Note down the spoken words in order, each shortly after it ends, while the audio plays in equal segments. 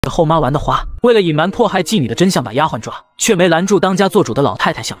后妈玩的花，为了隐瞒迫害妓女的真相，把丫鬟抓，却没拦住当家做主的老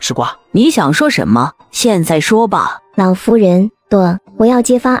太太想吃瓜。你想说什么？现在说吧。老夫人，我要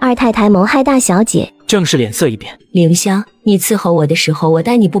揭发二太太谋害大小姐。正是脸色一变，凌香，你伺候我的时候，我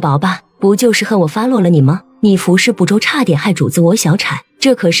待你不薄吧？不就是恨我发落了你吗？你服侍不周，差点害主子我小产，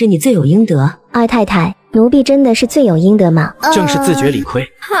这可是你罪有应得。二太太，奴婢真的是罪有应得吗？正是自觉理亏。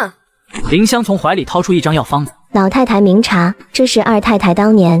哼！凌香从怀里掏出一张药方子。老太太明察，这是二太太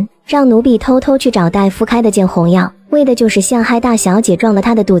当年让奴婢偷偷去找大夫开的见红药，为的就是陷害大小姐撞了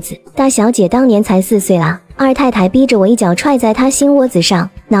她的肚子。大小姐当年才4岁啊，二太太逼着我一脚踹在她心窝子上，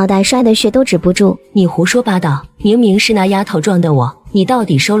脑袋摔得血都止不住。你胡说八道，明明是那丫头撞的我，你到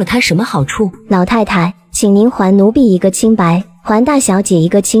底收了她什么好处？老太太，请您还奴婢一个清白，还大小姐一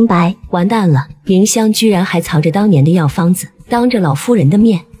个清白。完蛋了，凌香居然还藏着当年的药方子，当着老夫人的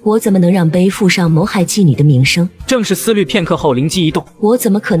面，我怎么能让背负上谋害妓女的名声？正是思虑片刻后，灵机一动，我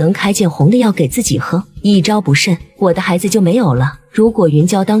怎么可能开见红的药给自己喝？一招不慎，我的孩子就没有了。如果云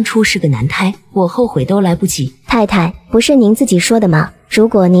娇当初是个男胎，我后悔都来不及。太太，不是您自己说的吗？如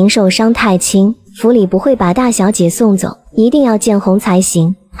果您受伤太轻，府里不会把大小姐送走，一定要见红才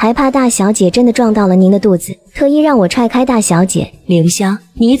行。还怕大小姐真的撞到了您的肚子，特意让我踹开大小姐。凌香，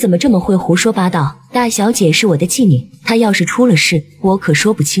你怎么这么会胡说八道？大小姐是我的妓女，她要是出了事，我可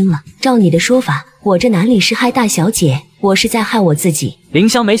说不清了。照你的说法，我这哪里是害大小姐，我是在害我自己。凌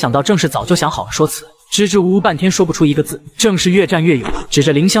香没想到正是早就想好了说辞，支支吾吾半天说不出一个字，正是越战越勇，指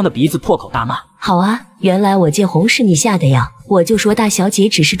着凌香的鼻子破口大骂。好啊，原来我见红是你下的药，我就说大小姐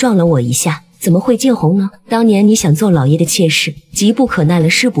只是撞了我一下，怎么会见红呢？当年你想做老爷的妾室，急不可耐了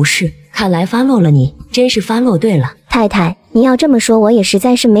是不是？看来发落了你，真是发落对了。太太，您要这么说，我也实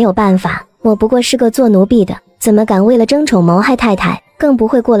在是没有办法，我不过是个做奴婢的，怎么敢为了争宠谋害太太？更不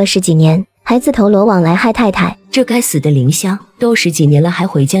会过了10几年，还自投罗网来害太太。这该死的凌香，都10几年了，还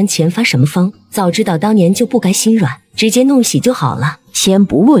回江前发什么疯？早知道当年就不该心软，直接弄死就好了。先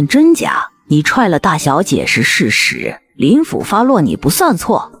不论真假，你踹了大小姐是事实，林府发落你不算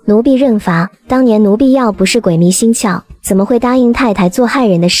错。奴婢认罚。当年奴婢要不是鬼迷心窍，怎么会答应太太做害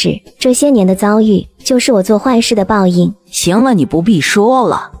人的事？这些年的遭遇，就是我做坏事的报应。行了，你不必说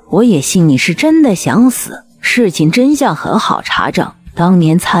了，我也信你是真的想死。事情真相很好查证，当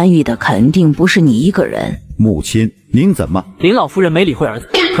年参与的肯定不是你一个人。母亲，您怎么？林老夫人没理会儿子，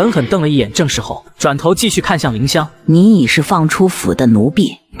狠狠瞪了一眼郑氏后，转头继续看向凌香。你已是放出府的奴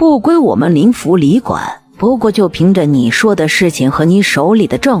婢，不归我们林府理管。不过就凭着你说的事情和你手里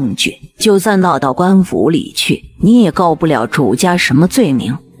的证据，就算闹到官府里去，你也告不了主家什么罪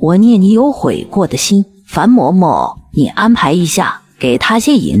名。我念你有悔过的心，樊嬷嬷，你安排一下，给他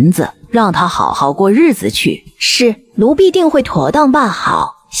些银子，让他好好过日子去。是，奴婢定会妥当办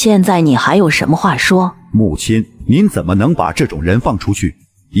好。现在你还有什么话说？母亲，您怎么能把这种人放出去？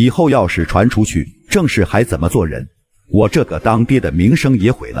以后要是传出去，郑氏还怎么做人？我这个当爹的名声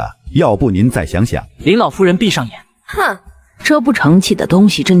也毁了，要不您再想想。林老夫人闭上眼，哼，这不成器的东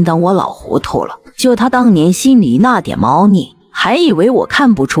西真当我老糊涂了？就他当年心里那点猫腻，还以为我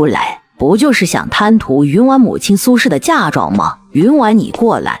看不出来？不就是想贪图云婉母亲苏氏的嫁妆吗？云婉，你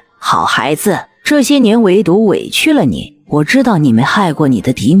过来，好孩子，这些年唯独委屈了你。我知道你没害过你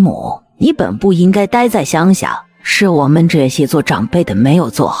的嫡母，你本不应该待在乡下，是我们这些做长辈的没有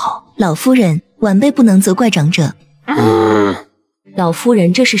做好。老夫人，晚辈不能责怪长者。老夫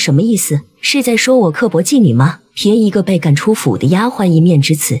人，这是什么意思？是在说我刻薄妓女吗？凭一个被赶出府的丫鬟一面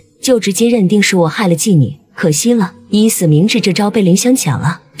之词，就直接认定是我害了妓女，可惜了，以死明志这招被林香抢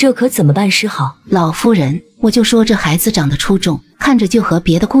了，这可怎么办是好？老夫人，我就说这孩子长得出众，看着就和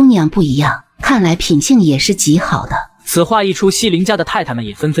别的姑娘不一样，看来品性也是极好的。此话一出，西林家的太太们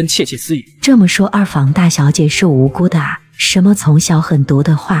也纷纷窃窃私语。这么说，二房大小姐是无辜的啊？什么从小狠毒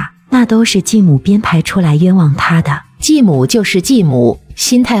的话，那都是继母编排出来冤枉她的。继母就是继母，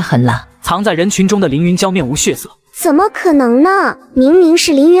心太狠了。藏在人群中的凌云娇面无血色。怎么可能呢？明明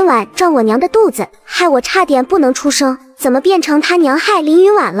是凌云婉撞我娘的肚子，害我差点不能出生，怎么变成他娘害凌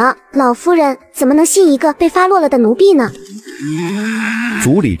云婉了？老夫人怎么能信一个被发落了的奴婢呢？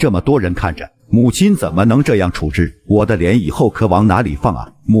族里这么多人看着，母亲怎么能这样处置？我的脸以后可往哪里放啊？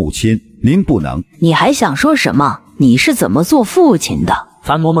母亲，您不能。你还想说什么？你是怎么做父亲的？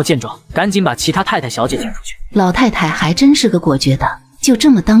樊嬷嬷见状，赶紧把其他太太小姐请出去。老太太还真是个果决的，就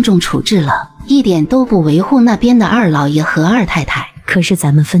这么当众处置了，一点都不维护那边的二老爷和二太太。可是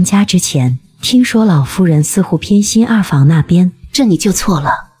咱们分家之前，听说老夫人似乎偏心二房那边。这你就错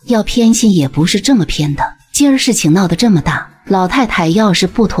了，要偏心也不是这么偏的。今儿事情闹得这么大，老太太要是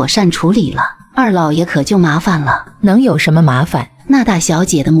不妥善处理了，二老爷可就麻烦了。能有什么麻烦？那大小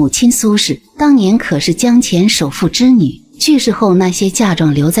姐的母亲苏氏当年可是江前首富之女，去世后那些嫁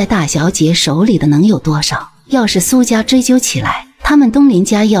妆留在大小姐手里的能有多少？要是苏家追究起来，他们东林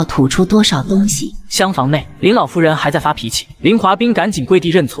家要吐出多少东西？厢房内，林老夫人还在发脾气，林华斌赶紧跪地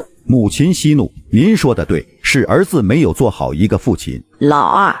认错。母亲息怒，您说的对，是儿子没有做好一个父亲。老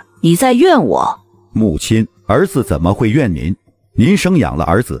二，你在怨我？母亲，儿子怎么会怨您？您生养了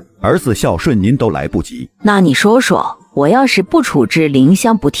儿子，儿子孝顺您都来不及。那你说说，我要是不处置林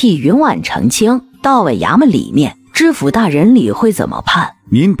香，不替云婉澄清，到委衙门里面，知府大人里会怎么判？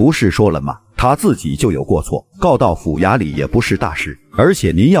您不是说了吗？他自己就有过错，告到府衙里也不是大事。而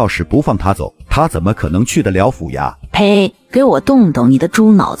且您要是不放他走，他怎么可能去得了府衙？呸！给我动动你的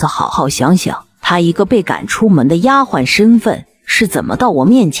猪脑子，好好想想，他一个被赶出门的丫鬟身份，是怎么到我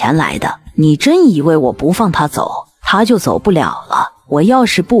面前来的？你真以为我不放他走，他就走不了了？我要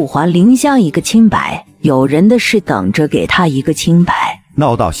是不还林香一个清白，有人的事等着给他一个清白。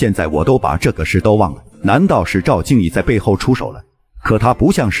闹到现在我都把这个事都忘了，难道是赵静怡在背后出手了？可他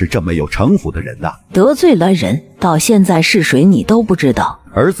不像是这么有城府的人呐。得罪了人，到现在是谁你都不知道。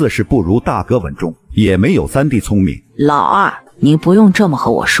儿子是不如大哥稳重，也没有三弟聪明。老二，你不用这么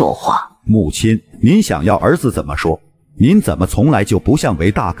和我说话。母亲，您想要儿子怎么说？您怎么从来就不像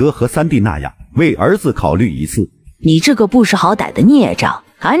为大哥和三弟那样为儿子考虑一次？你这个不识好歹的孽障，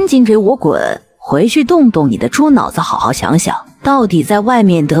赶紧给我滚！回去动动你的猪脑子，好好想想，到底在外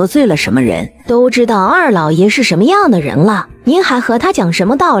面得罪了什么人？都知道二老爷是什么样的人了，您还和他讲什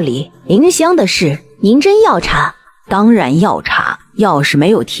么道理？林香的事，您真要查？当然要查，要是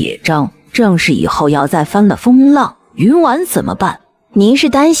没有铁证，正是以后要再翻了风浪，云婉怎么办？您是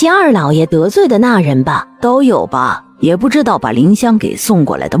担心二老爷得罪的那人吧？都有吧？也不知道把林香给送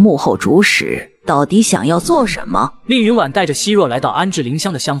过来的幕后主使到底想要做什么。令云婉带着希若来到安置林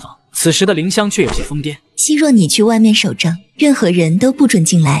香的厢房，此时的林香却有些疯癫。希若，你去外面守着，任何人都不准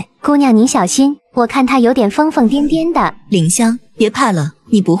进来。姑娘您小心，我看他有点疯疯癫癫的。林香，别怕了，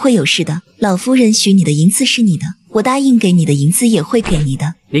你不会有事的。老夫人许你的银子是你的，我答应给你的银子也会给你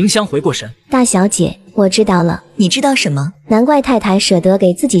的。林香回过神，大小姐，我知道了。你知道什么？难怪太太舍得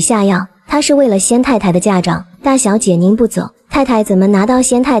给自己下药，她是为了仙太太的嫁妆。大小姐您不走，太太怎么拿到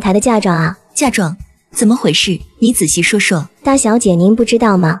仙太太的嫁妆啊？嫁妆？怎么回事？你仔细说说。大小姐您不知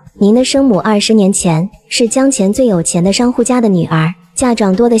道吗？您的生母20年前是江前最有钱的商户家的女儿，嫁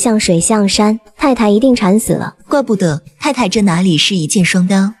妆多得像水像山，太太一定馋死了。怪不得，太太这哪里是一箭双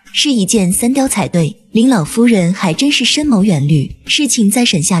雕，是一箭三雕才对。林老夫人还真是深谋远虑，事情再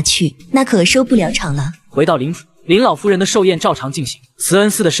审下去，那可收不了场了。回到林府，林老夫人的寿宴照常进行，慈恩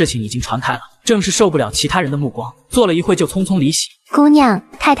寺的事情已经传开了，正是受不了其他人的目光，坐了一会就匆匆离席。姑娘，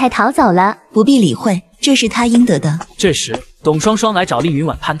太太逃走了，不必理会，这是她应得的。这时，董双双来找令云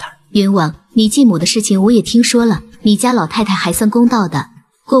婉攀谈。云婉，你继母的事情我也听说了，你家老太太还算公道的，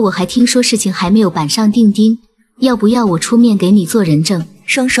不过我还听说事情还没有板上钉钉，要不要我出面给你做人证？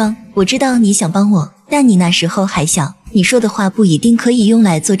双双，我知道你想帮我，但你那时候还小，你说的话不一定可以用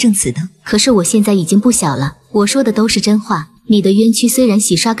来做证词的。可是我现在已经不小了，我说的都是真话。你的冤屈虽然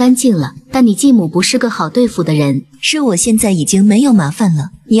洗刷干净了，但你继母不是个好对付的人。是我现在已经没有麻烦了，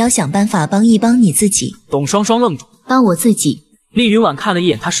你要想办法帮一帮你自己。董双双愣住，帮我自己？令云婉看了一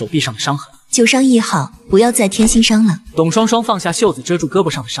眼他手臂上的伤痕，旧伤亦好，不要再添新伤了。董双双放下袖子遮住胳膊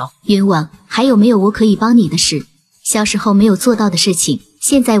上的伤。云婉，还有没有我可以帮你的事？小时候没有做到的事情，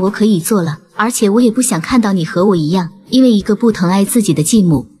现在我可以做了，而且我也不想看到你和我一样，因为一个不疼爱自己的继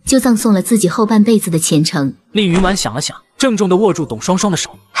母，就葬送了自己后半辈子的前程。令云婉想了想，郑重地握住董双双的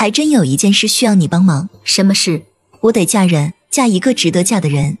手。还真有一件事需要你帮忙。什么事？我得嫁人，嫁一个值得嫁的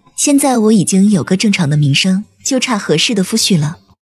人。现在我已经有个正常的名声，就差合适的夫婿了。